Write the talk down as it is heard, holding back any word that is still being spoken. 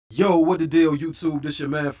Yo, what the deal, YouTube? This your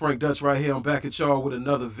man Frank Dutch right here. I'm back at y'all with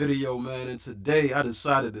another video, man. And today I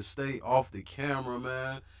decided to stay off the camera,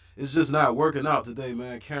 man. It's just not working out today,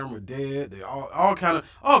 man. Camera dead. They all kind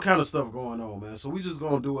of stuff going on, man. So we just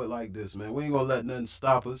gonna do it like this, man. We ain't gonna let nothing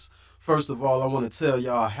stop us. First of all, I want to tell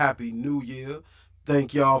y'all Happy New Year.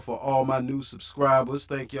 Thank y'all for all my new subscribers.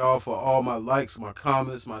 Thank y'all for all my likes, my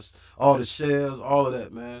comments, my all the shares, all of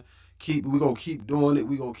that, man. We're gonna keep doing it.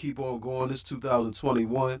 We're gonna keep on going. This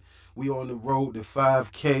 2021. We on the road to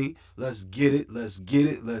 5K. Let's get it. Let's get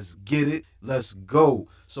it. Let's get it. Let's go.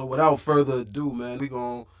 So without further ado, man, we're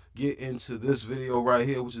gonna get into this video right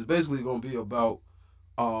here, which is basically gonna be about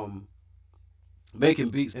um making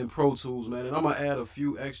beats in Pro Tools, man. And I'm gonna add a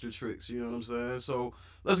few extra tricks, you know what I'm saying? So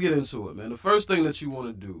let's get into it, man. The first thing that you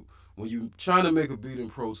wanna do when you're trying to make a beat in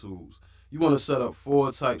Pro Tools, you wanna set up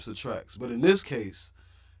 4 types of tracks. But in this case,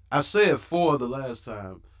 I said 4 the last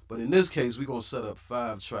time, but in this case, we're going to set up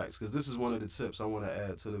 5 tracks because this is one of the tips I want to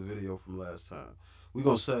add to the video from last time. We're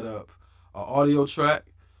going to set up an audio track,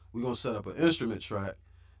 we're going to set up an instrument track,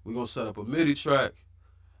 we're going to set up a MIDI track,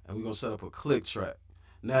 and we're going to set up a click track.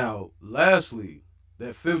 Now, lastly,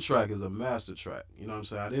 that 5th track is a master track. You know what I'm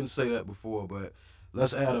saying? I didn't say that before, but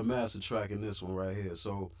let's add a master track in this one right here.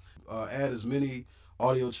 So add as many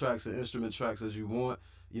audio tracks and instrument tracks as you want.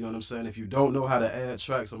 You know what I'm saying? If you don't know how to add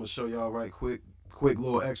tracks, I'm gonna show y'all right quick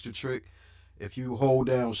little extra trick. If you hold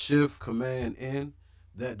down Shift Command N,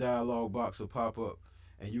 that dialog box will pop up,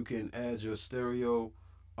 and you can add your stereo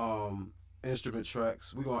instrument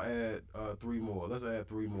tracks. We're gonna add 3 more. Let's add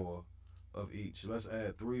 3 more of each. Let's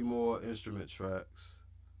add 3 more instrument tracks,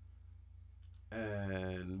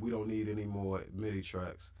 and we don't need any more MIDI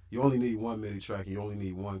tracks. You only need 1 MIDI track, and you only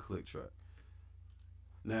need 1 click track.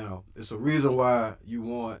 Now, it's a reason why you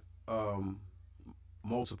want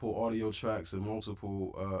multiple audio tracks and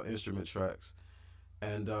multiple instrument tracks,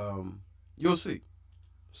 and you'll see.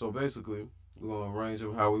 So basically, we're gonna arrange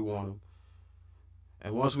them how we want them,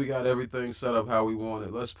 and once we got everything set up how we want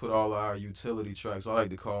it, let's put all our utility tracks. I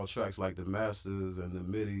like to call tracks like the masters and the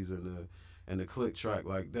midis and the click track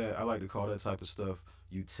like that. I like to call that type of stuff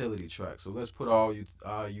utility tracks. So let's put all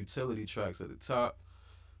our utility tracks at the top.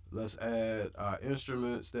 Let's add our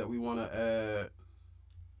instruments that we want to add.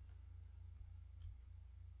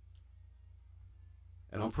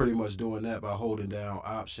 And I'm pretty much doing that by holding down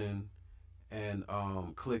Option and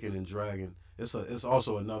clicking and dragging. It's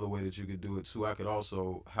also another way that you could do it too. I could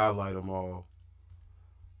also highlight them all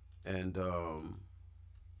and do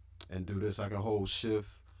this. I can hold Shift,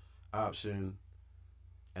 Option,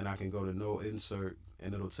 and I can go to No Insert,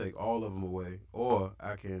 and it'll take all of them away. Or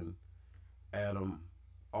I can add them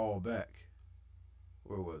all back.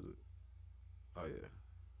 Where was it? Oh yeah,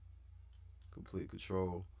 complete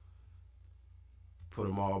control. Put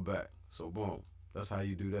them all back. So boom, that's how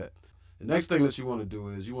you do that. The next thing that you want to do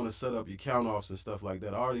is you want to set up your count offs and stuff like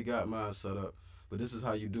that. I already got mine set up, but this is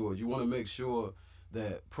how you do it. You want to make sure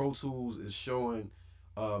that Pro Tools is showing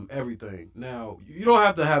everything. Now you don't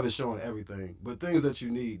have to have it showing everything, but things that you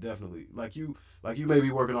need definitely. Like you may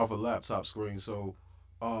be working off a laptop screen, so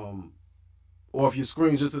or if your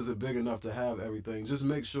screen just isn't big enough to have everything, just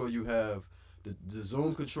make sure you have the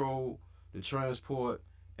zoom control, the transport,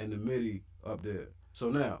 and the MIDI up there. So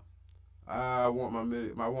now I want my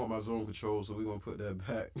MIDI, I want my zone control, so we're gonna put that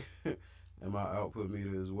back and my output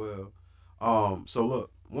meter as well. So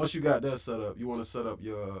look, once you got that set up, you want to set up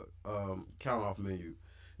your count off menu.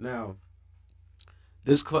 Now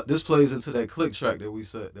this plays into that click track that we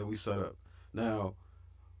set up. Now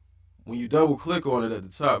when you double click on it at the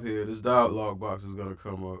top here, this dialog box is gonna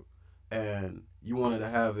come up, and you wanted to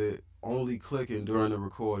have it only clicking during the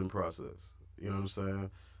recording process. You know what I'm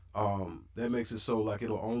saying? That makes it so like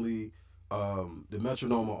it'll only the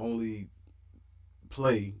metronome will only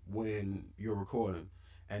play when you're recording,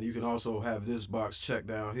 and you can also have this box checked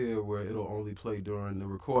down here where it'll only play during the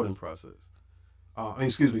recording process.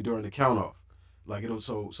 Excuse me, during the count off. Like it'll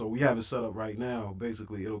so we have it set up right now.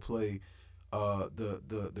 Basically, it'll play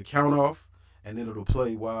the count off, and then it'll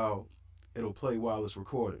play while it's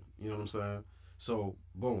recording. You know what I'm saying? So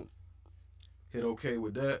boom, hit OK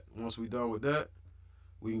with that. Once we done with that,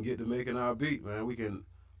 we can get to making our beat, man. We can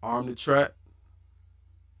arm the track.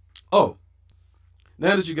 Oh,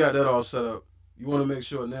 now that you got that all set up, you want to make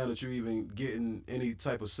sure now that you're even getting any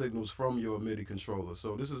type of signals from your MIDI controller.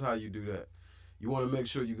 So this is how you do that. You want to make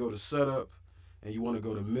sure you go to Setup, and you want to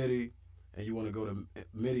go to MIDI, and you want to go to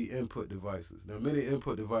MIDI input devices. Now, MIDI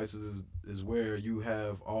input devices is where you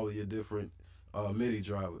have all of your different MIDI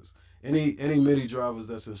drivers. Any MIDI drivers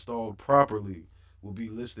that's installed properly will be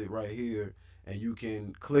listed right here, and you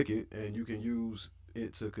can click it and you can use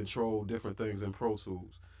it to control different things in Pro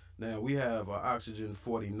Tools. Now we have an Oxygen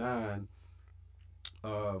 49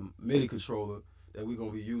 MIDI controller that we're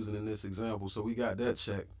gonna be using in this example. So we got that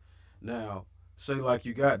checked. Now, say like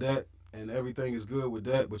you got that and everything is good with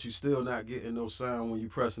that, but you still not getting no sound when you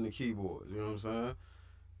pressing the keyboard. You know what I'm saying?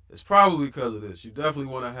 It's probably because of this. You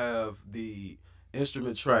definitely want to have the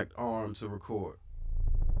instrument tracked arm to record.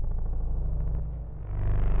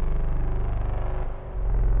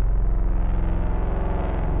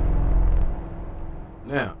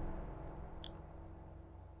 Now,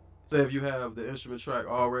 say if you have the instrument track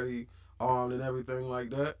already armed and everything like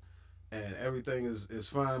that, and everything is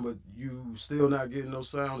fine, but you still not getting no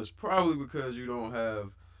sound, it's probably because you don't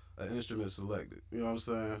have an instrument selected. You know what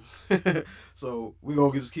I'm saying? So we're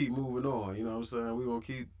gonna just keep moving on. You know what I'm saying? We're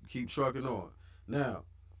gonna keep trucking on. Now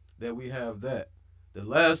that we have that, the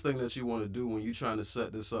last thing that you want to do when you're trying to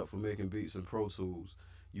set this up for making beats in Pro Tools,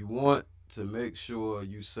 you want to make sure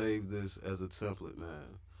you save this as a template,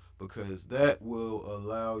 man, because that will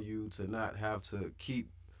allow you to not have to keep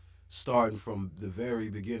starting from the very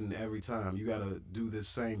beginning every time. You got to do this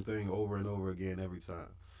same thing over and over again every time.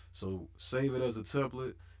 So save it as a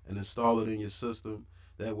template and install it in your system.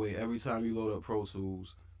 That way, every time you load up Pro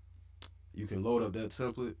Tools, you can load up that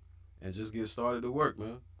template and just get started to work,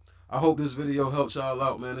 man. I hope this video helped y'all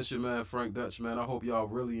out, man. It's your man Frank Dutch, man. I hope y'all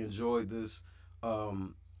really enjoyed this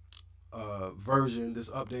um, version, this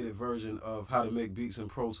updated version of how to make beats in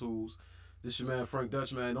Pro Tools. This your man Frank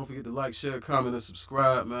Dutch, man. Don't forget to like, share, comment, and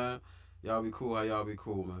subscribe, man. Y'all be cool. How y'all be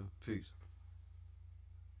cool, man. Peace.